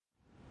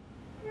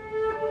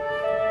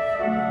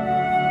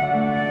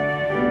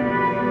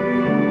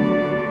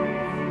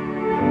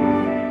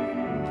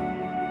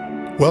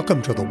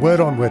Welcome to the Word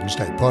on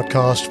Wednesday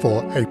podcast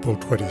for April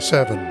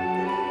 27.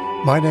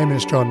 My name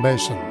is John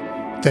Mason.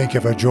 Thank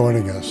you for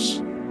joining us.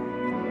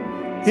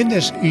 In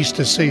this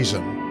Easter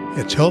season,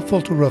 it's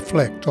helpful to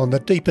reflect on the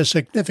deeper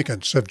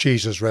significance of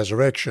Jesus'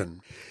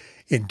 resurrection.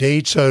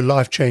 Indeed, so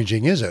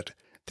life-changing is it,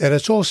 that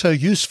it's also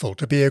useful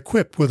to be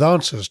equipped with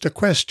answers to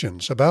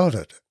questions about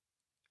it.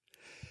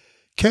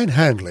 Ken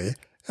Handley,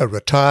 a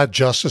retired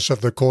Justice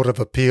of the Court of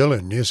Appeal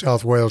in New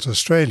South Wales,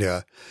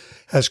 Australia,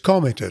 has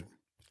commented,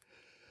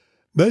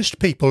 "Most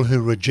people who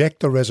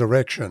reject the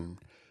resurrection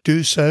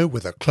do so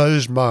with a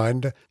closed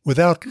mind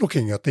without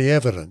looking at the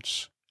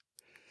evidence.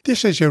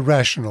 This is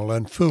irrational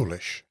and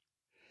foolish.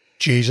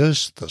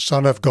 Jesus, the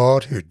Son of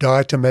God who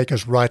died to make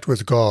us right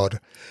with God,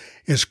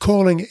 is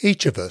calling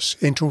each of us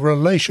into a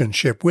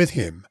relationship with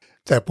Him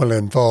that will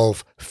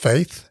involve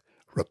faith,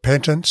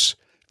 repentance,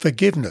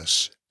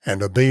 forgiveness,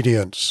 and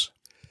obedience.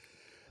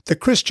 The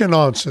Christian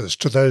answers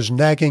to those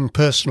nagging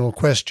personal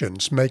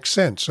questions make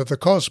sense of the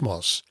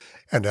cosmos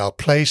and our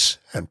place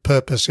and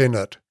purpose in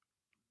it."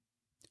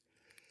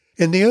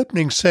 In the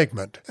opening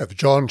segment of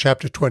John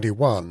chapter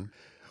 21,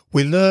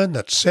 we learn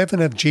that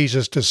 7 of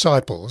Jesus'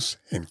 disciples,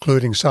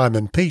 including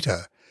Simon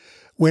Peter,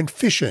 went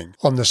fishing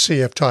on the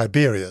Sea of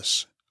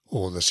Tiberias,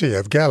 or the Sea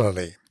of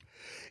Galilee,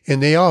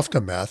 in the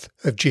aftermath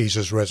of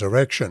Jesus'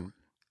 resurrection.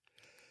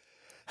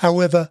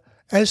 However,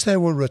 as they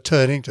were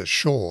returning to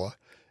shore,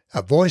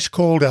 a voice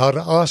called out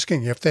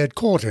asking if they had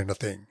caught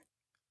anything.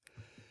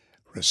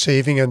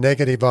 Receiving a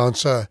negative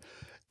answer,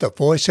 the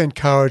voice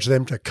encouraged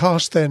them to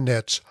cast their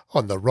nets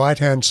on the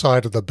right-hand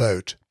side of the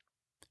boat.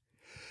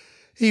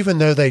 Even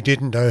though they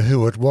didn't know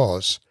who it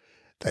was,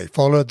 they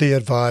followed the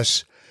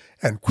advice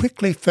and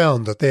quickly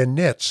found that their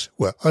nets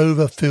were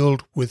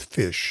overfilled with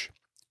fish.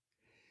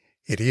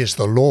 "It is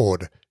the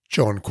Lord,"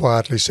 John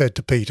quietly said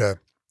to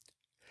Peter.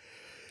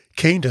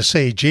 Keen to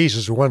see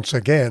Jesus once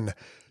again,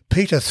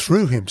 Peter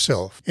threw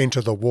himself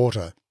into the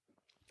water.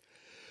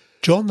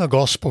 John the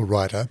Gospel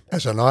writer,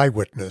 as an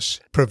eyewitness,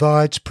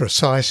 provides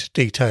precise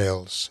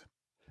details.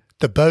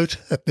 The boat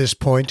at this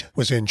point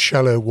was in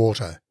shallow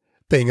water,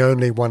 being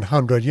only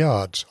 100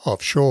 yards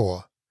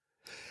offshore,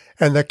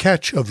 and the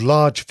catch of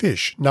large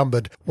fish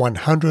numbered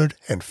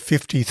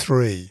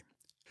 153.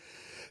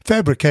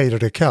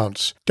 Fabricated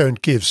accounts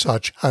don't give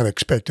such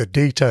unexpected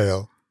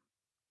detail.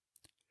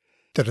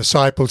 The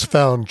disciples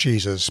found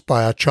Jesus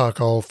by a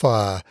charcoal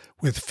fire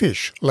with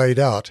fish laid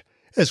out,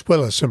 as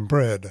well as some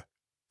bread.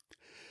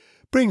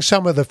 "Bring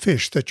some of the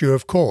fish that you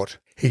have caught,"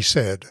 he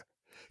said.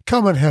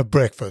 "Come and have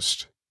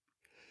breakfast."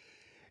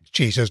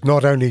 Jesus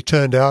not only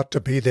turned out to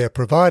be their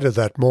provider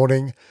that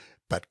morning,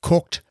 but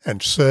cooked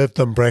and served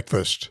them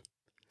breakfast,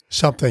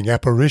 something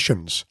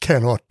apparitions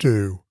cannot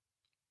do.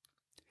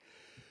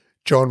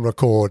 John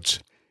records,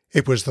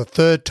 "It was the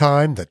 3rd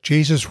time that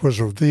Jesus was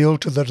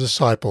revealed to the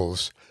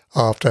disciples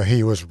after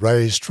he was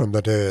raised from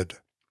the dead."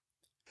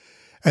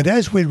 And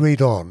as we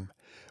read on,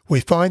 we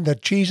find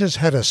that Jesus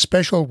had a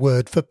special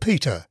word for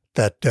Peter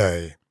that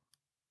day.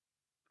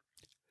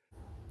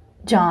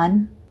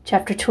 John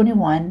chapter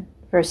 21,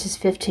 verses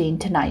 15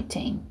 to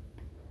 19.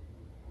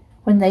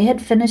 When they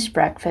had finished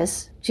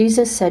breakfast,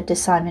 Jesus said to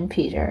Simon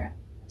Peter,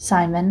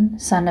 "Simon,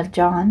 son of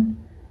John,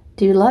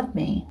 do you love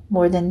me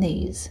more than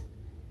these?"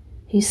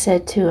 He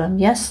said to him,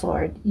 "Yes,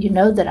 Lord, you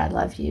know that I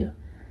love you."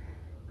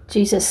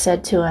 Jesus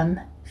said to him,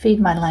 "Feed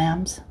my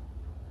lambs."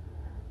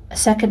 A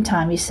second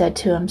time he said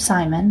to him,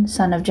 "Simon,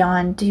 son of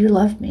John, do you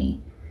love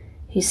me?"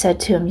 He said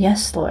to him,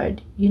 "Yes,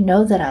 Lord, you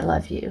know that I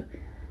love you."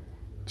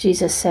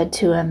 Jesus said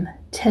to him,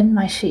 "Tend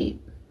my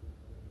sheep."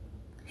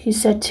 He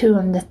said to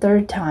him the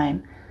 3rd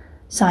time,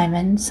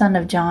 "Simon, son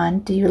of John,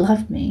 do you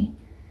love me?"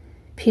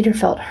 Peter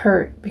felt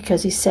hurt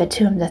because he said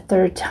to him the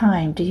 3rd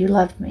time, "Do you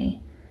love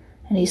me?"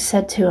 And he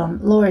said to him,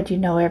 "Lord, you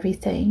know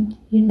everything.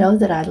 You know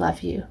that I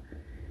love you."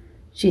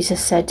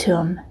 Jesus said to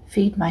him,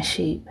 "Feed my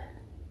sheep.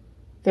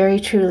 Very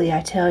truly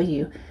I tell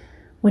you,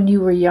 when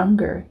you were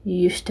younger, you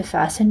used to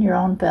fasten your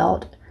own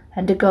belt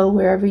and to go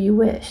wherever you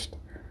wished.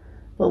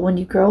 But when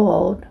you grow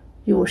old,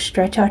 you will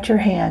stretch out your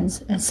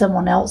hands, and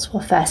someone else will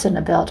fasten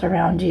a belt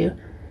around you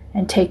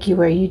and take you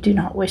where you do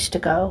not wish to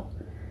go."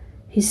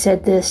 He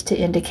said this to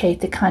indicate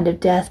the kind of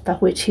death by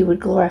which he would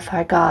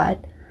glorify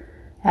God.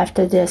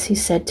 After this he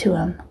said to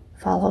him,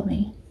 "Follow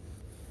me."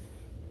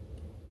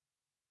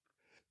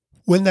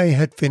 When they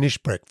had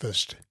finished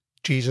breakfast,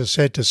 Jesus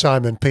said to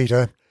Simon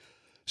Peter,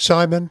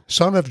 "Simon,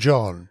 son of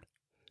John,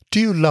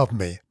 do you love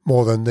me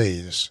more than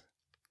these?"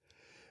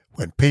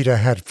 When Peter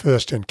had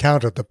first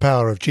encountered the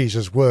power of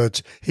Jesus'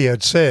 words, he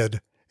had said,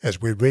 as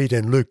we read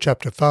in Luke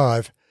chapter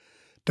 5,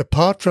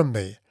 "Depart from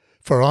me,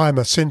 for I am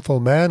a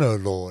sinful man, O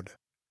Lord."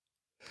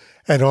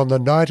 And on the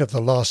night of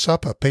the Last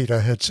Supper,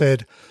 Peter had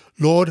said,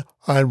 "Lord,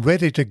 I am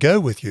ready to go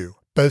with you,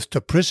 both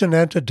to prison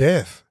and to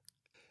death,"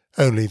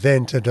 only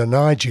then to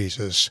deny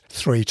Jesus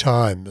 3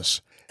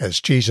 times, as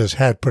Jesus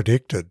had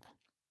predicted.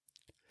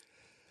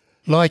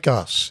 Like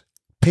us,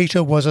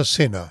 Peter was a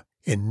sinner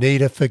in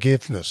need of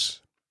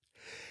forgiveness.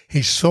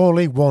 He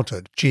sorely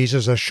wanted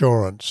Jesus'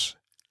 assurance.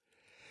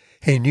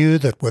 He knew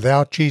that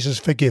without Jesus'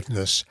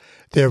 forgiveness,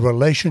 their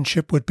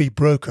relationship would be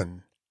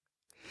broken.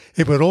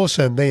 It would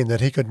also mean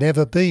that he could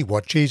never be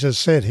what Jesus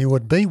said he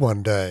would be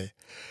one day,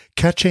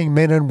 catching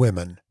men and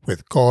women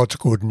with God's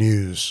good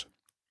news.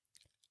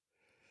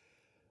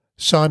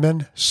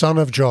 "Simon, son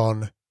of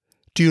John,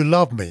 do you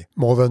love me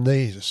more than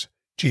these?"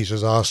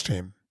 Jesus asked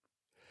him.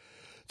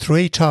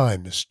 3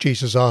 times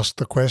Jesus asked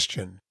the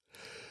question.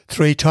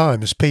 3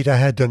 times Peter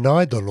had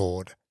denied the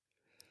Lord.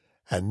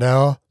 And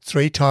now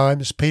 3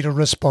 times Peter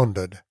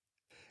responded,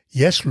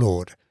 "Yes,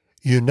 Lord,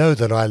 you know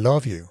that I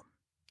love you."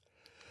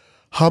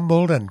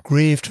 Humbled and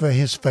grieved for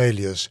his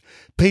failures,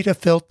 Peter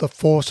felt the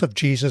force of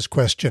Jesus'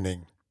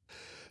 questioning,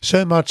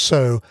 so much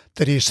so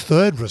that his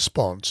third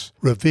response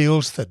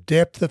reveals the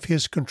depth of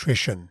his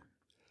contrition.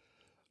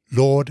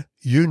 "Lord,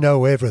 you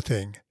know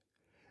everything.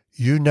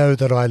 You know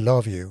that I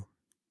love you."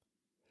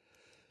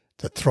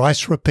 The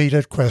thrice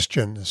repeated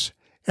questions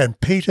and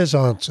Peter's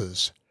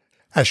answers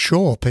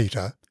assure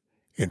Peter,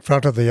 in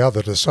front of the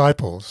other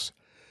disciples,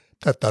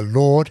 that the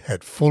Lord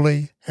had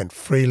fully and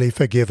freely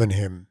forgiven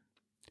him.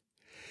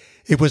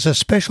 It was a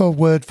special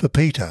word for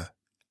Peter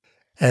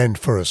and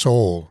for us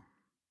all.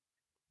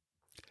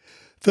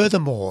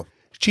 Furthermore,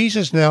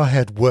 Jesus now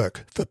had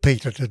work for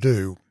Peter to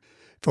do,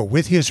 for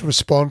with his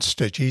response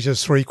to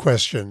Jesus' 3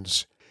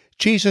 questions,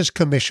 Jesus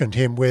commissioned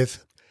him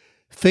with,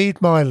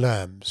 "Feed my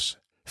lambs,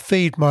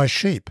 feed my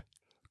sheep,"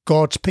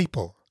 God's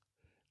people,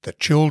 the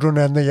children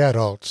and the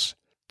adults,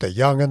 the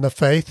young in the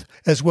faith,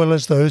 as well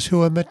as those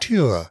who are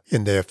mature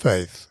in their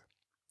faith.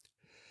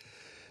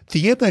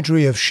 The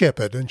imagery of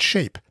shepherd and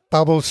sheep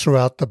bubbles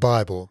throughout the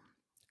Bible.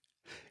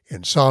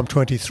 In Psalm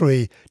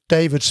 23,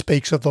 David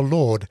speaks of the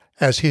Lord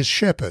as his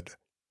shepherd,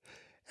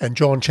 and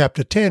John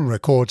chapter 10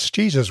 records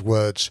Jesus'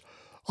 words,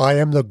 "I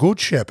am the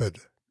good shepherd."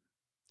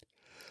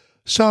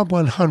 Psalm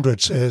 100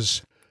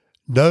 says,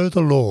 "Know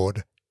the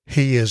Lord,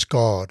 he is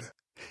God.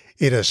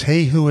 It is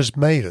he who has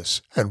made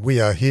us, and we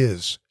are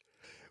his.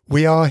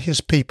 We are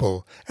his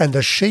people, and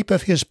the sheep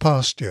of his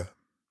pasture."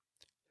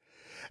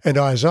 And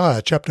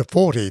Isaiah chapter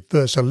 40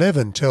 verse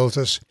 11 tells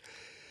us,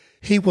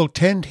 "He will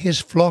tend his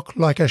flock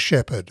like a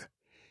shepherd.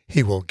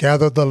 He will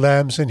gather the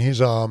lambs in his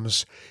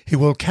arms. He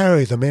will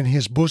carry them in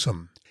his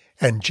bosom,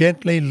 and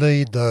gently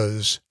lead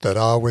those that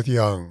are with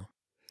young."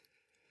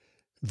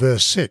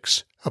 Verse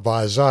 6 of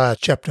Isaiah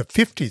chapter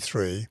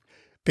 53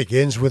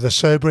 begins with a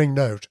sobering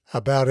note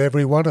about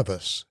every one of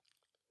us.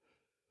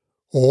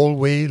 "All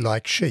we,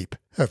 like sheep,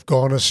 have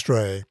gone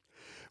astray.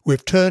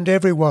 We've turned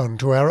every one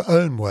to our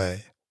own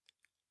way."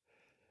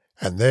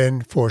 And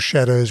then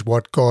foreshadows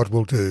what God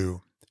will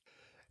do.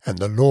 "And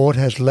the Lord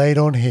has laid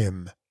on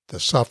him, the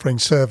suffering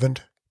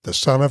servant, the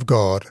Son of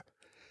God,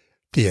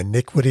 the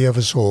iniquity of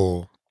us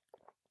all."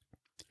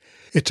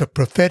 It's a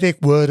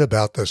prophetic word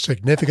about the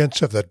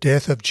significance of the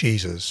death of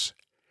Jesus.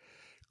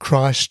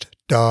 Christ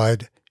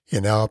died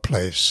in our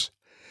place,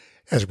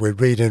 as we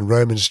read in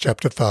Romans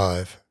chapter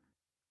 5.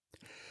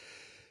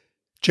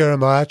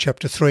 Jeremiah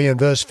chapter 3 and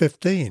verse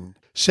 15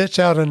 sets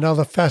out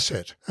another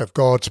facet of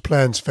God's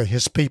plans for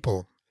his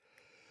people.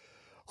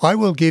 "I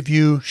will give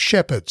you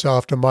shepherds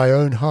after my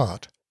own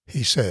heart,"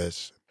 he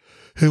says,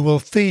 "who will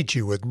feed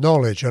you with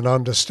knowledge and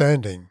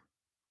understanding."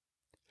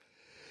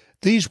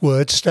 These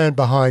words stand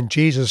behind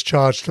Jesus'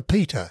 charge to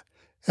Peter,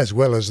 as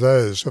well as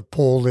those of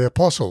Paul the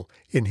Apostle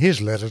in his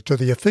letter to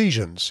the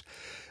Ephesians,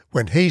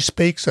 when he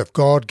speaks of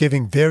God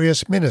giving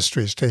various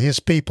ministries to his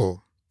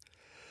people.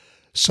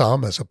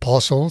 Some as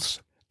apostles,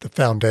 the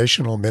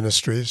foundational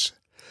ministries,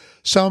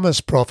 some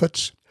as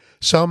prophets,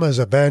 some as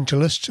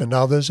evangelists, and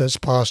others as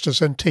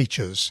pastors and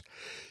teachers,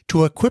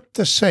 to equip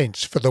the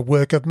saints for the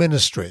work of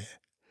ministry,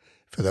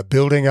 for the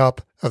building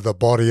up of the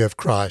body of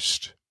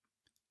Christ.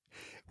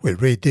 We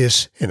read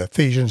this in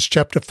Ephesians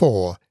chapter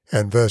 4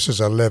 and verses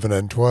 11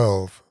 and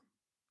 12.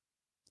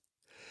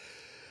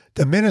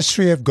 The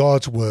ministry of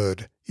God's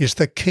Word is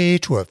the key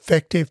to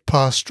effective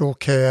pastoral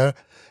care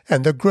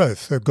and the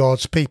growth of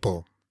God's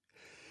people.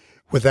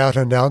 Without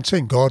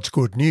announcing God's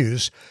good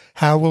news,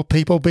 how will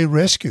people be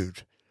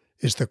rescued?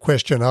 Is the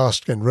question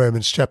asked in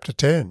Romans chapter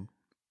 10.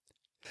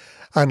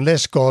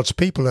 Unless God's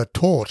people are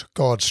taught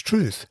God's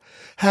truth,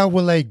 how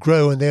will they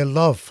grow in their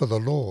love for the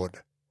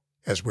Lord?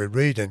 As we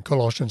read in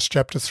Colossians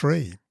chapter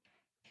 3.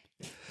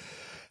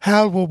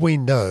 How will we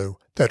know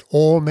that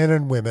all men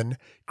and women,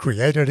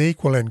 created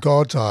equal in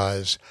God's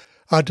eyes,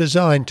 are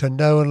designed to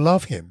know and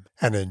love him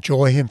and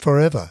enjoy him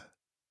forever?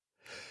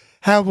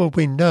 How will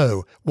we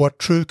know what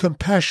true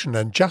compassion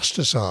and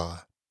justice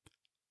are?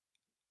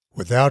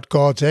 Without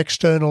God's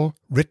external,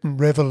 written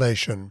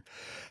revelation,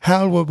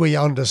 how will we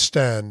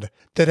understand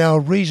that our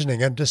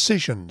reasoning and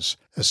decisions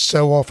are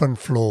so often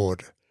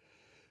flawed?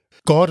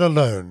 God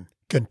alone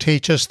can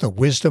teach us the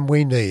wisdom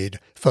we need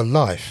for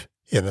life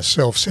in a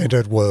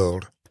self-centered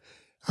world,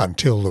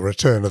 until the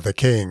return of the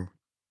King.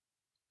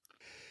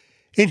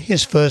 In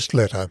his first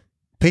letter,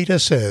 Peter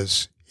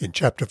says, in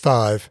chapter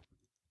 5,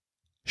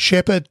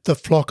 "Shepherd the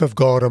flock of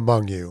God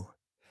among you,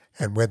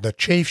 and when the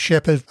chief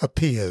shepherd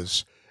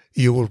appears,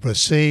 you will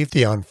receive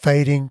the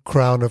unfading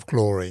crown of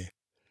glory.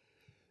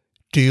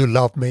 Do you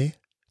love me,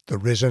 the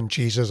risen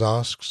Jesus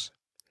asks.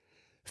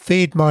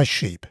 Feed my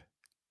sheep.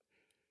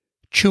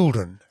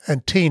 Children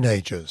and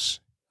teenagers,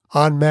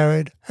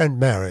 unmarried and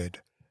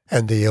married,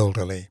 and the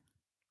elderly.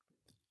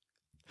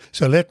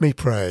 So let me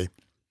pray.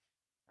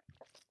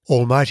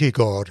 Almighty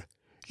God,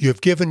 you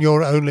have given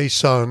your only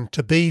Son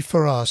to be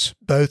for us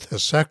both a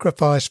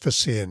sacrifice for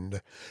sin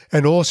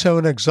and also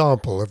an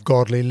example of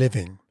godly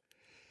living.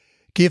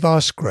 Give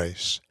us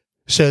grace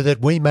so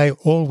that we may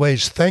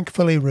always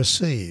thankfully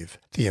receive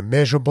the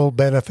immeasurable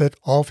benefit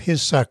of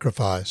his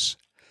sacrifice,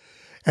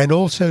 and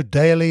also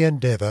daily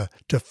endeavour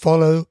to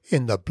follow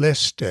in the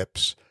blessed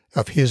steps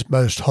of his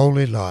most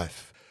holy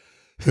life,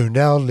 who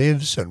now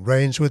lives and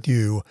reigns with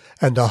you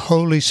and the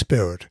Holy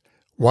Spirit,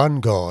 one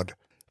God,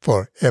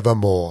 for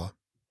evermore.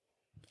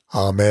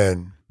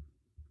 Amen.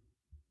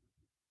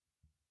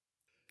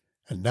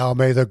 And now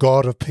may the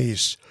God of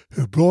peace,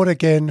 who brought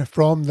again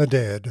from the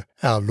dead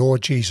our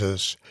Lord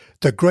Jesus,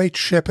 the great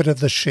shepherd of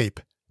the sheep,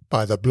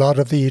 by the blood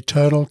of the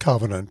eternal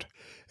covenant,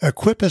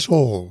 equip us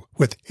all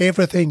with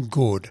everything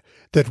good,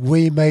 that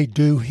we may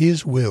do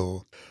his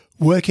will,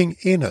 working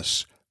in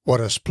us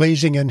what is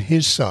pleasing in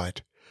his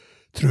sight,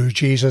 through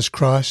Jesus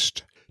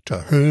Christ, to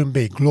whom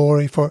be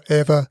glory for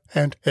ever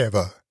and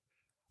ever.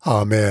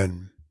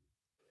 Amen.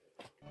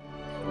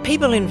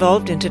 People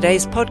involved in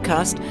today's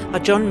podcast are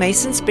John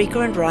Mason,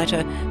 speaker and writer,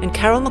 and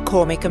Carol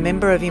McCormick, a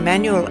member of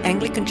Emmanuel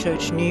Anglican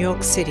Church, New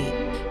York City.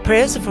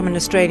 Prayers are from an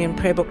Australian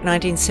prayer book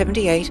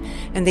 1978,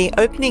 and the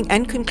opening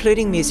and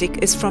concluding music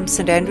is from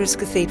St Andrew's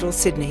Cathedral,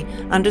 Sydney,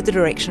 under the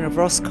direction of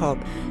Ross Cobb.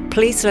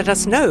 Please let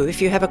us know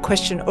if you have a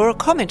question or a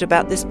comment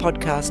about this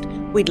podcast.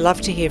 We'd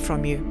love to hear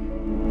from you.